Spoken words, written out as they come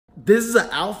This is an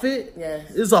outfit?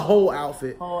 Yes. It's a whole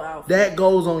outfit. Whole outfit. That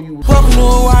goes on you. Welcome to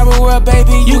a wide world,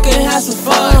 baby. You can have some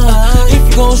fun.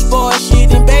 If you gon' spoil shit,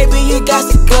 then baby, you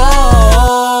got to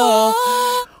go.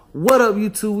 What up,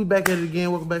 YouTube? We back at it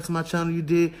again. Welcome back to my channel. You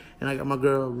did. And I got my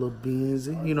girl, Lil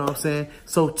Benzie. You know what I'm saying?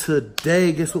 So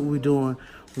today, guess what we're doing?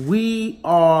 We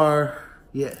are,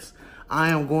 yes, I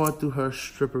am going through her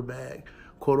stripper bag,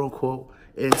 quote unquote,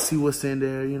 and see what's in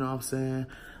there. You know what I'm saying?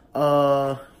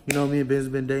 You know, me and Ben's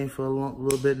been dating for a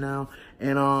little bit now,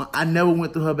 and I never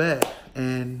went through her bag,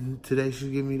 and today she's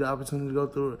giving me the opportunity to go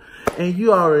through it, and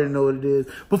you already know what it is.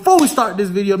 Before we start this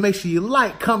video, make sure you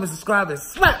like, comment, subscribe, and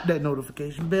slap that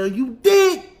notification bell. You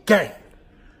dig? Gang.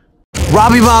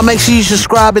 Robbie Mom, make sure you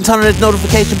subscribe and turn on that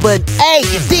notification button. Hey,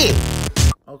 you did.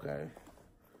 Okay.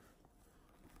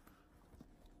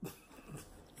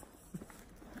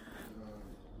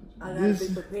 I gotta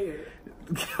be prepared.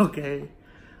 Okay.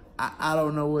 I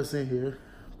don't know what's in here,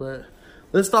 but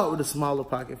let's start with the smaller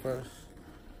pocket first.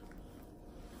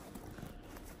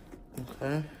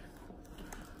 Okay.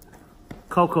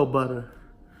 Cocoa butter.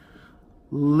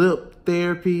 Lip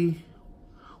therapy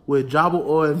with jojoba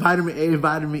oil, vitamin A,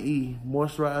 vitamin E.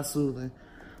 Moisturize, soothing.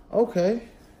 Okay.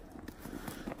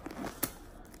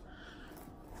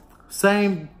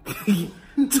 Same.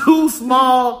 2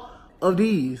 small of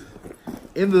these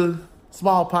in the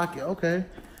small pocket. Okay.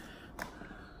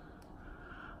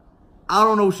 I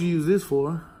don't know what you use this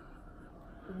for.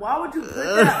 Why would you put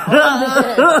that on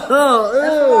there? That's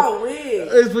for my wig.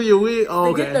 It's for your wig? Oh,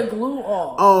 okay. To get the glue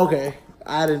off. Oh, okay.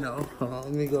 I didn't know. Hold on,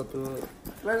 let me go through it.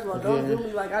 First of all, don't do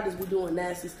me like I just be doing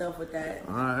nasty stuff with that.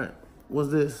 All right.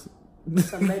 What's this?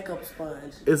 It's a makeup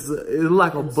sponge. It's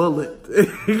like a bullet.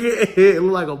 It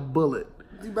look like a bullet.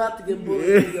 You about to get bullet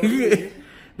in your wig.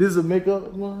 This is a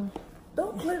makeup one?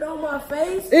 Don't put it on my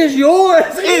face. It's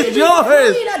yours. It's yours.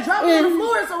 I dropped it on the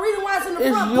floor. It's the reason why it's in the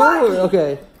front pocket. It's yours.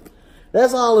 Okay.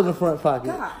 That's all in the front pocket.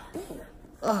 God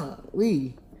damn.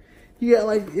 Lee. You got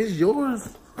like, it's yours.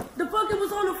 The fuck it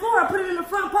was on the floor. I put it in the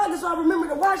front pocket so I remember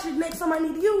to wash it next time I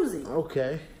need to use it.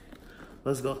 Okay.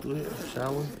 Let's go through here,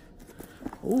 shall we?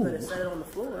 Ooh. Better set it on the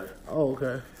floor. Oh,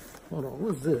 okay. Hold on.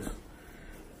 What's this?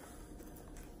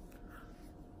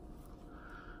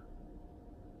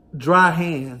 Dry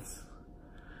hands.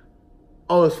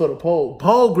 Oh, it's for the pole.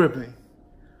 Pole gripping.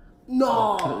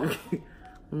 No. Let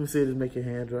me see this make your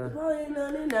hand dry. Probably ain't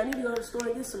nothing in there. I need to go to the store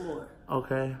and get some more.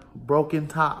 Okay. Broken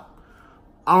top.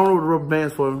 I don't know what the rubber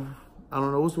band's for. I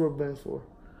don't know. What's the rubber band's for?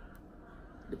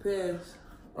 Depends.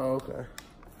 Oh, okay.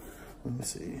 Let me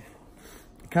see.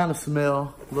 Kind of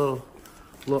smell a little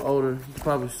odor. You can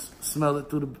probably smell it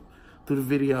through the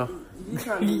video. You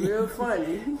trying to be real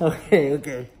funny.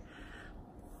 Okay.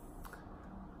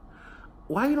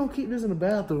 Why you don't keep this in the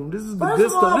bathroom? This is the good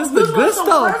stuff. This is the good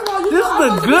stuff. This is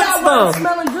the good stuff.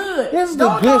 Smelling good. This is the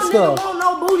good stuff. Don't want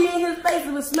no booty in his face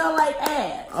if it smell like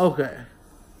ass. Okay.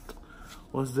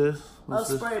 What's this? A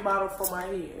spray bottle for my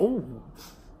hair. Ooh.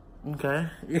 Okay.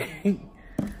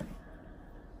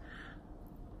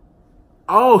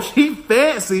 Oh, she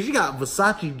fancy. She got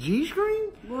Versace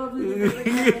G-string?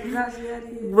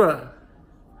 Bruh.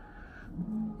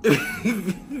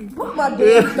 Put my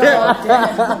damn dog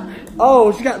down.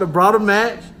 Oh, she got the broader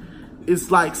match. It's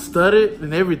like studded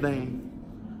and everything.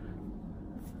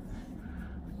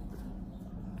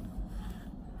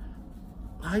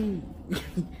 How you?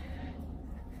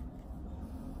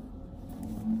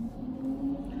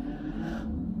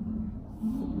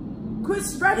 Quit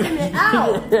stretching it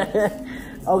out.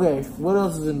 Okay, what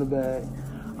else is in the bag?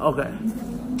 Okay.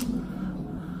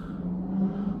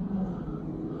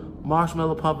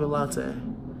 Marshmallow pumpkin latte.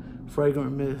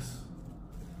 Fragrant mist.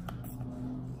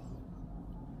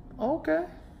 Okay.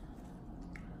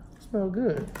 Smell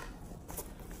good.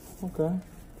 Okay.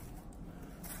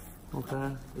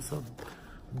 Okay. It's a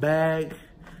bag.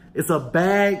 It's a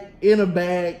bag in a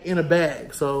bag in a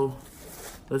bag. So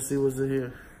let's see what's in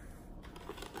here.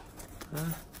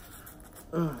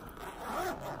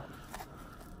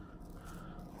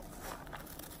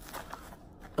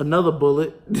 Another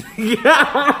bullet. You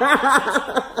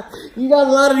got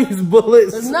a lot of these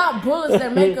bullets. It's not bullets, they're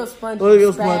makeup sponges.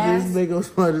 Makeup sponges. Makeup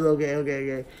sponges.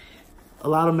 Okay. A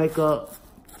lot of makeup.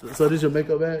 So this your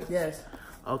makeup bag? Yes.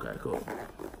 Okay, cool.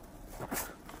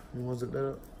 You want to zip that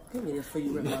up? Give me this for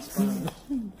you rip my sponge.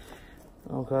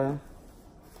 Okay.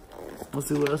 Let's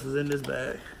see what else is in this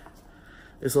bag.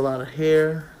 It's a lot of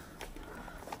hair.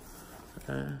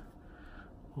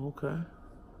 Okay.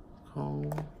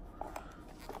 Comb.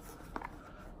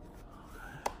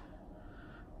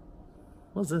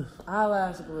 What's this?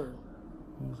 Eyelash glue.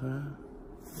 Okay.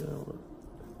 Yeah,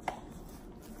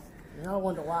 Y'all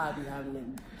wonder why I be having it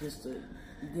just to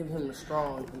Give him the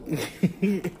strong.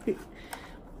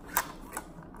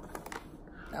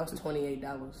 That was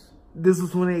 $28. This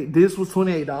was $28. This was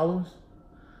 $28.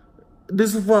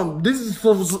 This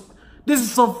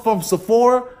is from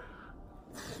Sephora.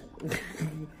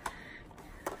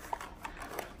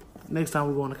 Next time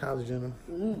we're going to Kylie Jenner.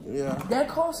 Yeah. That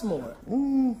costs more.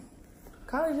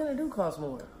 Kylie Jenner do cost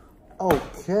more.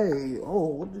 Okay. Oh,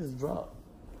 what just dropped?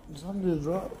 Something just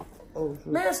dropped. Oh, shit.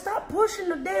 Man, stop pushing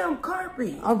the damn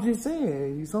carpet. I'm just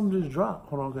saying, something just dropped.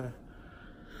 Hold on, okay.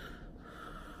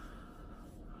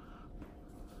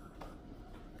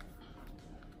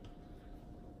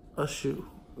 A shoe.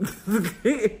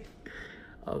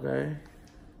 Okay.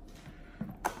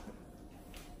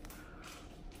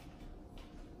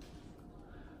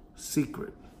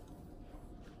 Secret.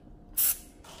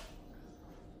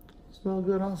 Smell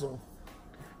good also.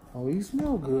 Oh, you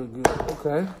smell good.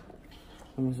 Okay.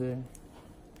 Let me see.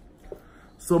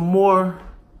 Some more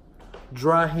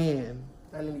dry hand.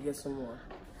 I need to get some more.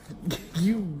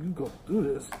 You go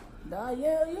through this. Nah,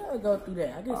 yeah, I go through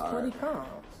that. I get 20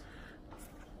 pounds.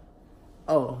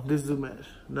 Oh, this is a match.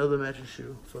 Another matching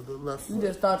shoe. So the left You foot.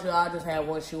 just thought I just had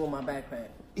one shoe in my backpack.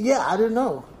 Yeah, I didn't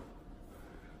know.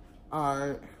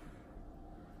 Alright.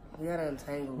 We gotta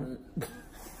untangle it.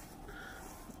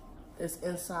 It's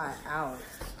inside out.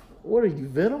 What are you,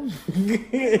 Venom?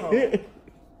 Oh.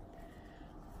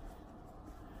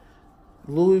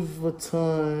 Louis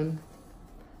Vuitton.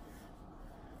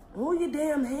 Hold your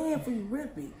damn hand for you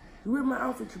rip it. You rip my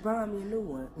outfit, you buy me a new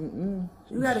one.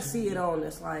 You gotta see it on.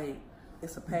 It's like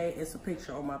it's a page. It's a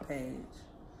picture on my page,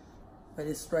 but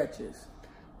it stretches.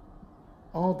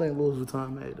 I don't think Louis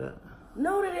Vuitton made that.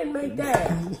 No, they didn't make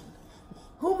that.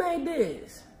 Who made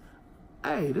this?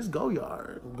 Hey, this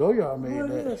Goyard. Goyard made Boy,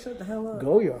 that. you shut the hell up.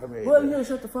 Goyard made Boy, that. you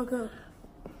shut the fuck up.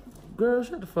 Girl,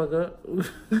 shut the fuck up.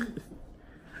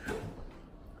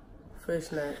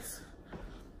 Fishnets.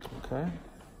 Okay.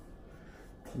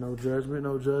 No judgment,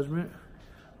 no judgment.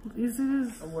 You see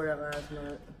this? I wore that last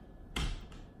night.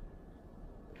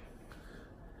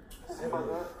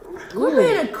 Who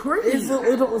made a creep? It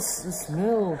don't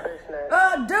smell.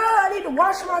 Duh, I need to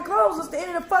wash my clothes. It's the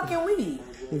end of the fucking week.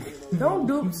 Don't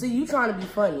do. See, you trying to be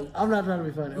funny. I'm not trying to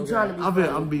be funny. You trying to be I'm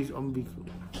funny. be cool.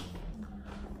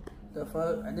 The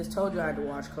fuck? I just told you I had to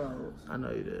wash clothes. I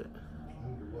know you did.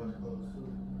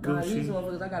 Nah, these Gucci.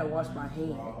 motherfuckers, I gotta wash my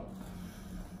hand.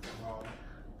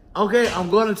 Okay, I'm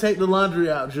gonna take the laundry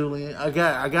out, Julian. I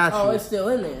got you. Oh, it's still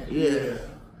in there. Yeah.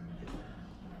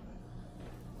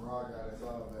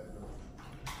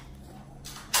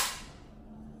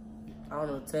 I don't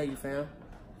know what to tell you, fam.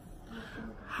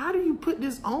 How do you put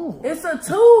this on? It's a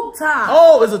tube top.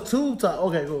 Oh, it's a tube top.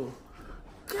 Okay, cool.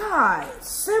 God,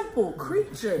 simple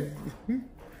creature.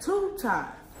 Tube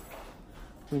top.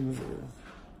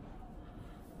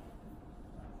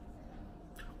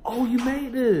 Oh, you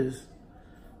made this.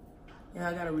 Yeah,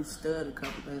 I gotta restud a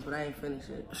couple things, but I ain't finished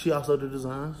it. She also did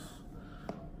designs.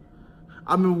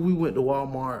 I remember we went to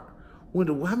Walmart. Went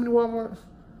to how many Walmarts?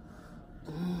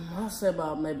 I'll say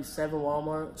about maybe 7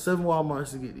 Walmarts. 7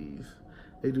 Walmarts to get these.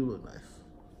 They do look nice.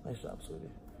 Nice job, sweetie.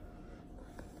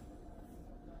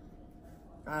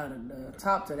 The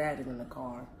top to that is in the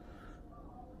car.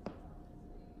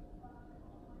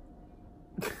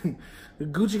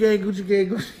 Gucci gang, Gucci gang,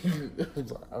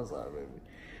 Gucci. I'm sorry, baby.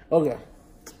 Okay.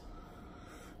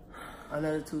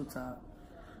 Another tube top.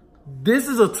 This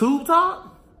is a tube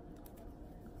top?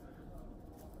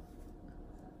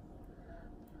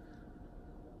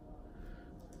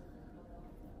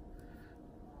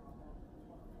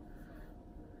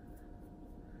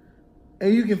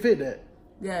 And you can fit that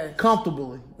Yes.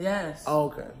 comfortably. Yes. Oh,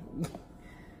 okay.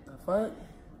 The fuck?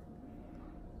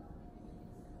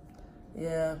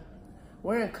 Yeah.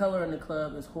 Wearing color in the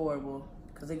club is horrible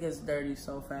because it gets dirty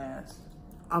so fast.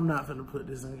 I'm not finna put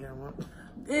this in camera.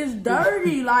 It's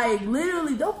dirty, like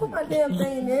literally. Don't put my damn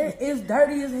thing in there. It's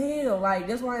dirty as hell. Like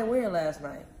that's why I didn't wear it last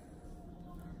night.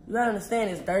 You gotta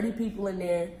understand, it's dirty people in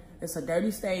there. It's a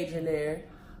dirty stage in there.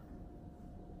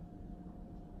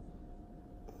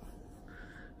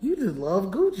 You just love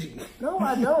Gucci. No,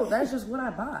 I don't. That's just what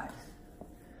I buy.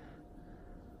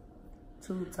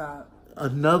 Tube top.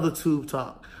 Another tube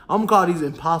top. I'm gonna call these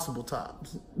impossible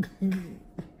tops.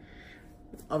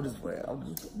 I'm just playing.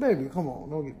 Baby, come on,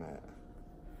 don't get mad.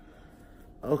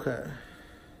 Okay.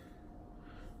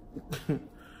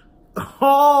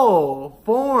 Oh,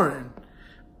 foreign.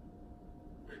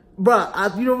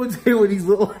 Bruh, you know what I'm saying? What these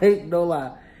look like? No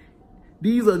lie.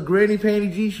 These are granny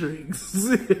panty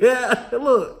G-strings. Yeah,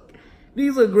 look.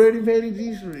 These are granny panty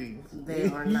G-strings. They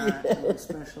are not. Yeah. Look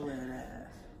special in that.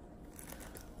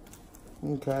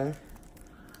 Okay.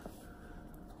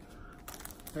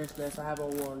 Fishnets, I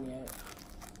haven't worn yet.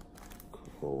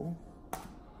 Cool.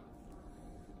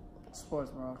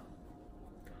 Sports bra.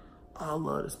 I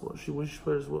love the sports. When she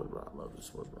wears the sports bra, I love the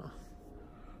sports bra.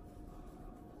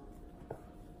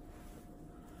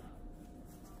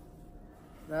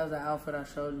 That was the outfit I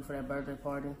showed you for that birthday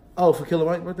party. Oh, for Killer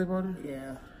Mike's birthday party?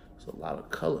 Yeah. It's a lot of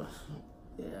color.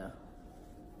 Yeah.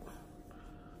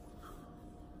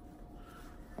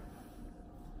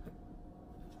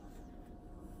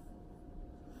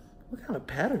 What kind of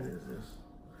pattern is this?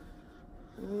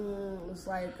 It's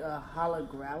like a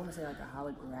hologram. I want to say like a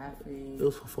holographic. It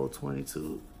was for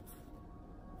 422.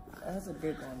 It has a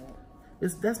dick on it.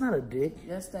 That's not a dick.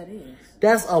 Yes, that is.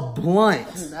 That's a blunt.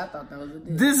 I thought that was a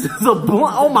dick. This is a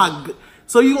blunt. Oh my god.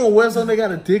 So you gonna wear something that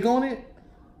got a dick on it?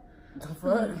 The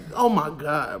fuck? Oh my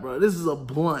god, bro. This is a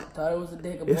blunt. Thought it was a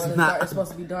dick. A It's blunt not. It's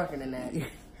supposed to be darker than that.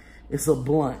 It's a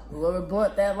blunt. Whoever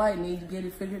blunt that light needs to get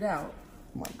it figured out.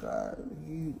 Oh my god.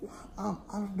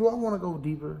 Do I want to go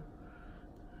deeper?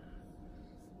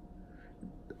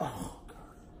 Oh god.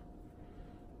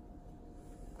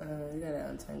 You gotta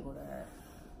untangle that.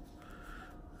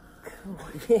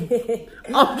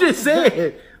 I'm just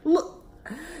saying. Look.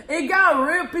 It got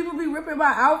ripped. People be ripping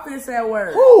my outfits at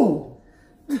work. Who?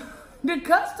 The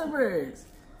customers.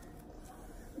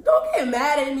 Don't get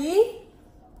mad at me.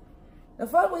 The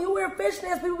fuck, when you wear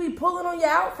fishnets, people be pulling on your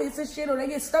outfits and shit, or they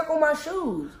get stuck on my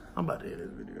shoes. I'm about to end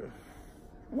this video.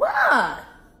 Why?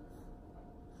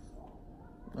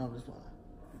 No, I'm just lying.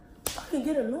 Fucking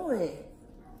get annoying.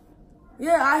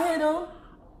 Yeah, I hit him.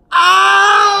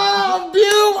 Oh,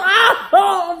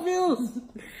 abuse!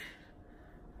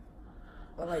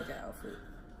 I like that outfit.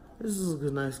 This is a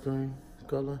good, nice green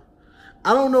color.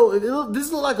 I don't know.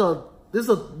 This look like a. This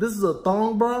is a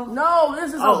thong bra. No,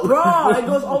 this is a bra. It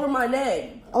goes over my neck.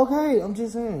 Okay, I'm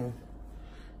just saying.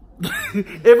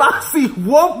 If I see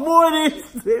one more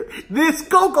of this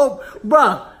cocoa,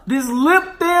 bruh, this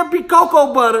lip therapy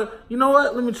cocoa butter, you know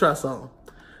what? Let me try something.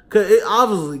 Cause it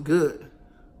obviously good.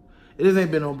 It just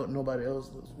ain't been on nobody else.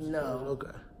 No.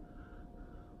 Okay.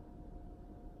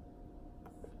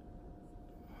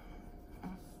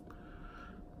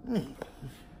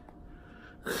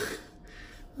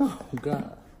 Oh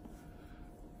God.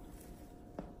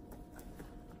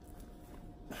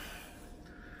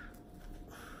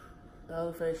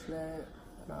 Another fishnet.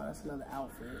 No, that's another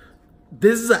outfit.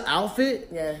 This is an outfit?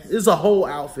 Yes. It's a whole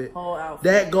outfit. Whole outfit.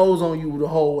 That goes on you the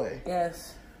whole way.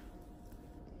 Yes.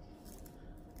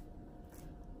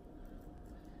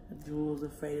 The jewels are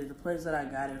faded. The place that I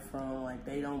got it from, like,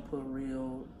 they don't put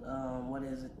real, what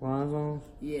is it? Rhinestones?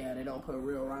 Yeah, they don't put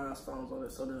real rhinestones on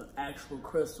it, so the actual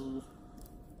crystals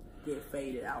get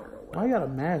faded out or whatever. Why you got a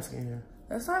mask in here?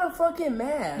 That's not a fucking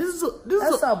mask.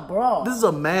 That's a bra. This is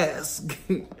a mask.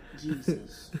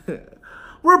 Jesus.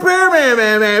 Repairman,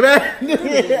 man.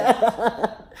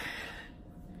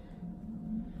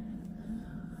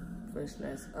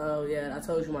 Fishnets. Oh, yeah, I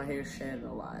told you my hair shedding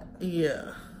a lot.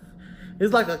 Yeah.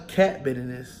 It's like a cat bit in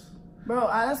this. Bro,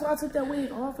 that's why I took that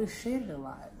wig off. It shedded a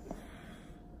lot.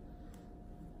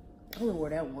 I only wore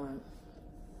that one.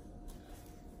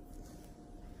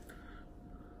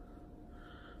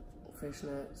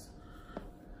 Fishnets.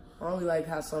 I only like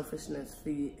how some fishnets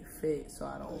fit, so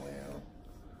I don't wear them.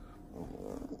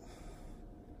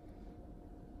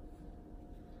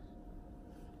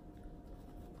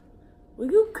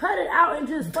 Will you cut it out and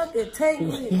just fucking take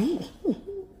it?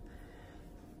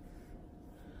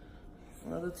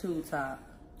 Another tube top.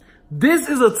 This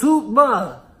is a tube,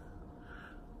 bruh.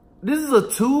 This is a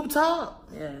tube top?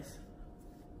 Yes.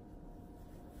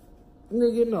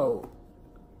 Nigga, no.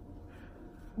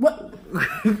 What?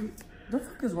 The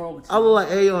fuck is wrong with you? I look like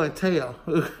Ayo and Teo.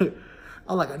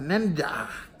 I'm like a ninja.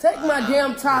 Take my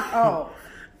damn top off.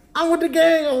 I'm with the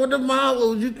gang. I'm with the mob. What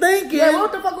was you thinking? Yeah,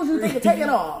 what the fuck was you thinking? Take it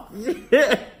off.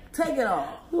 Yeah. Take it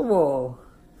off. Come on.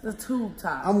 The tube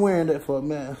top. I'm wearing that for a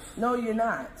man. No, you're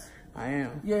not. I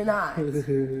am. You're not.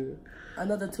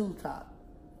 Another tube top.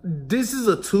 This is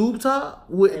a tube top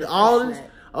with And all this?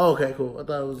 fishnet. Oh, okay, cool. I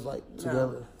thought it was like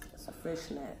together. No, it's a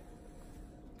fishnet.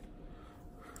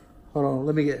 Hold on,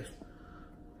 let me guess.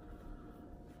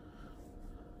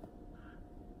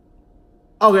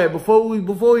 Okay, before we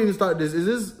even start this, is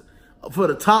this for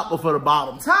the top or for the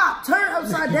bottom? Top. Turn it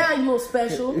upside down, you little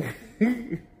special.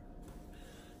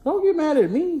 Don't get mad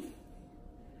at me.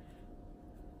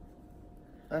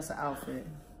 That's an outfit.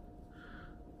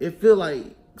 It feel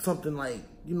like something like,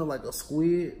 you know, like a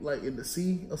squid, like in the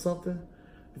sea or something.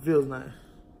 It feels nice.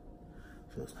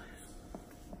 Feels nice.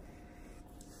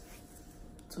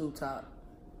 Tube top.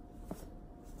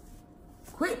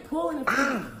 Quit pulling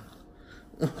it.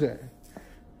 Okay.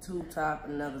 Tube top,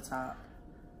 another top.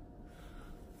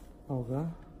 Okay.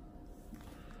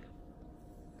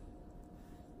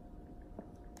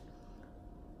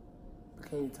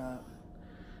 Bikini top.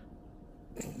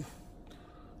 Let me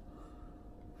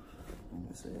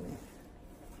see.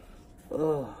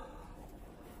 Ugh.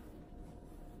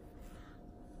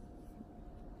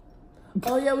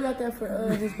 Oh yeah, we got that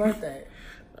for his birthday.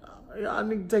 Y'all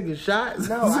niggas taking shots?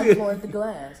 No, I just wanted the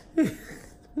glass. Here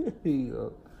you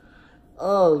go.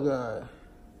 Oh, God.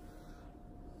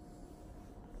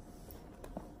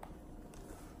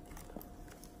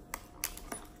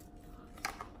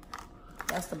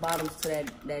 That's the bottoms to that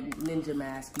ninja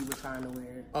mask you were trying to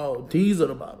wear. Oh, these are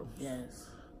the bottoms? Yes.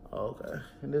 Okay.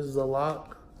 And this is a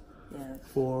lock? Yes.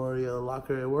 For your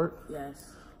locker at work?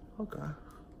 Yes. Okay.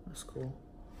 That's cool.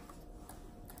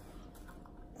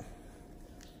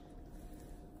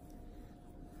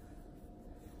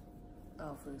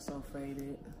 Outfit so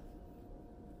faded.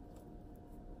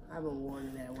 I haven't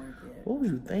worn it at work yet. What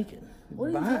was you thinking? What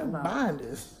are you talking about? Buying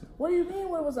this? What do you mean?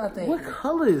 What was I thinking? What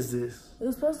color is this? It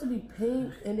was supposed to be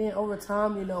pink, and then over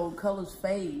time, you know, colors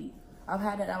fade. I've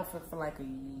had that outfit for like a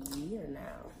year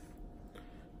now.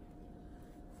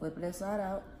 Flip it inside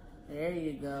out. There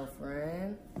you go,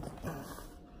 friend.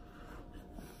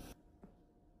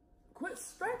 Quit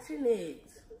stretching it.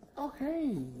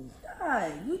 Okay.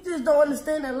 God, you just don't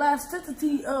understand the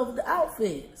elasticity of the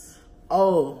outfits.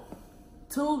 Oh.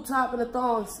 Tube top and a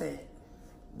thong set.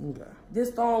 Okay.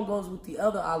 This thong goes with the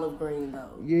other olive green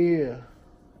though. Yeah.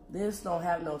 This don't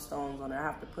have no stones on it. I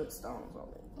have to put stones on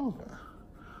it. Okay.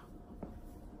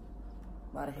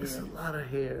 A lot of hair. It's a lot of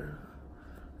hair.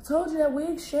 I told you that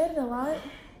wig shedded a lot.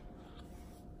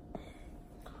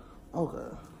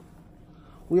 Okay.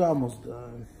 We almost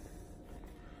done.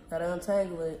 Gotta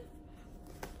untangle it.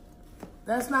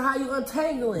 That's not how you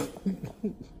untangle it.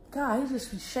 God, he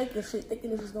just be shaking shit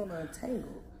thinking it's just gonna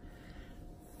untangle.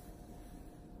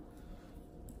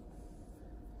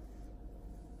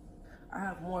 I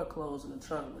have more clothes in the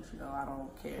trunk, but you know, I don't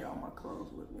carry all my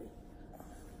clothes with me.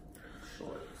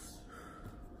 Shorts.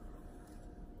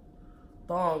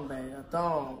 Thong, babe, a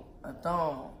thong, a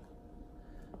thong.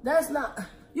 That's not,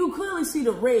 you clearly see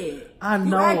the red. I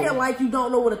know. You acting like you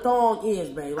don't know what a thong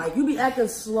is, babe. Like, you be acting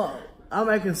slow. I'm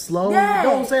acting slow? Yes.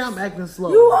 Don't say I'm acting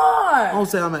slow. You are. Don't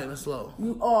say I'm acting slow.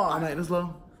 You are. I'm acting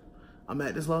slow? I'm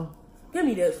acting slow? Give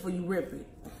me this before you rip it.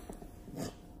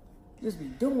 Just be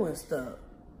doing stuff.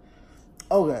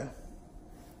 Okay.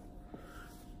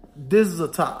 This is a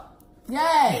top.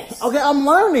 Yes. Okay, I'm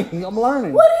learning. I'm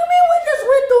learning. What do you mean we just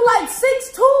went through like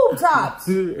 6 tube tops?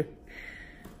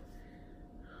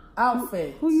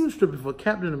 Outfits. Who you stripping for?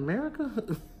 Captain America?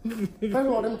 First of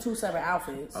all, them 2 separate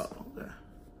outfits. Oh, okay.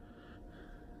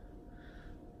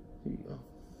 Here you go.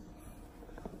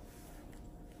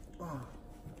 Oh.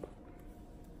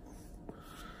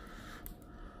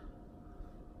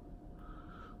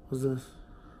 What's this?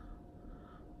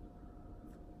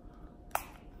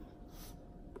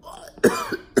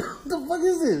 The fuck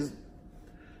is this?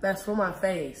 That's for my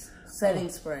face. Setting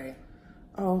spray.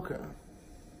 Oh, okay.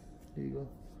 Here you go.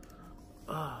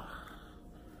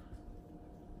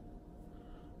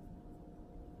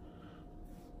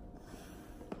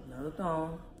 Another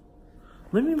thong.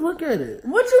 Let me look at it.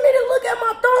 What you need to look at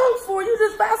my thongs for? You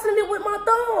just fastened it with my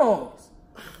thongs.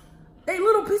 They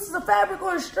little pieces of fabric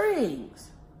on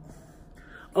strings.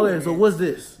 Okay, so what's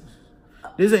this?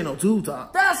 This ain't no tube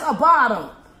top. That's a bottom.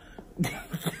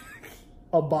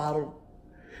 A bottom.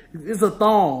 It's a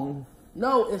thong.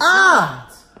 No, it's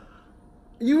not.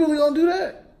 You really gonna do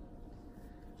that?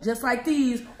 Just like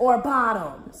these are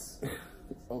bottoms.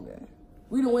 Okay.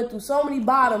 We done went through so many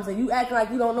bottoms and you act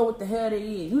like you don't know what the hell they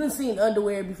is. You done seen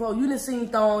underwear before. You done seen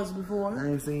thongs before. I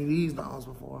ain't seen these thongs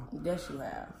before. Yes, you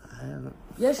have. I haven't.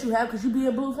 Yes, you have, because you be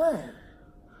a blue fan.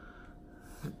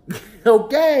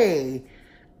 Okay.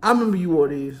 I remember you wore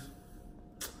these.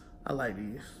 I like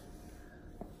these.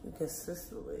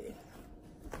 Consistently.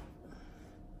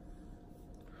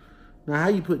 Now, how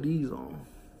you put these on?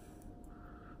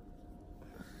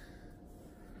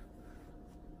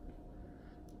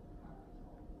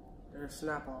 They're a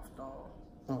snap-off thong.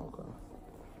 Oh, okay.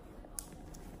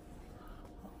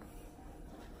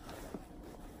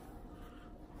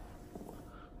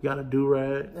 You got a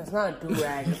do-rag? That's not a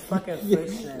do-rag. It's fucking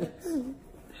fishnets.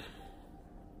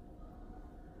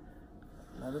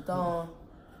 Another thong.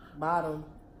 Bottom.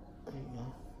 There you go.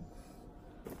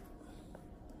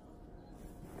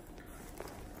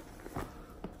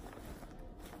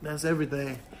 That's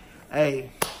everything.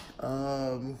 Hey,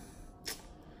 you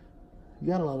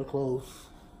got a lot of clothes.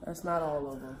 That's not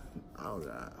all of them. Oh,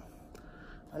 God.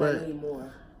 And I need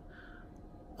more.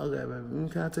 Okay, baby.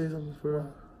 Can I tell you something for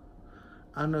real?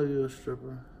 I know you're a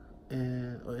stripper.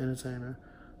 and or entertainer.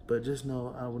 But just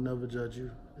know I will never judge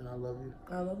you, and I love you.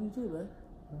 I love you too, man.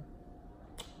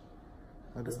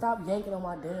 I do. Stop yanking on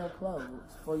my damn clothes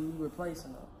before you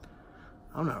replacing them.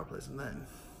 I'm not replacing nothing.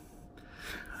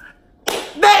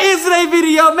 That is today's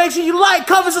video. Make sure you like,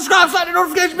 comment, subscribe, slide the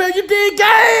notification bell. You dig,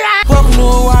 gang?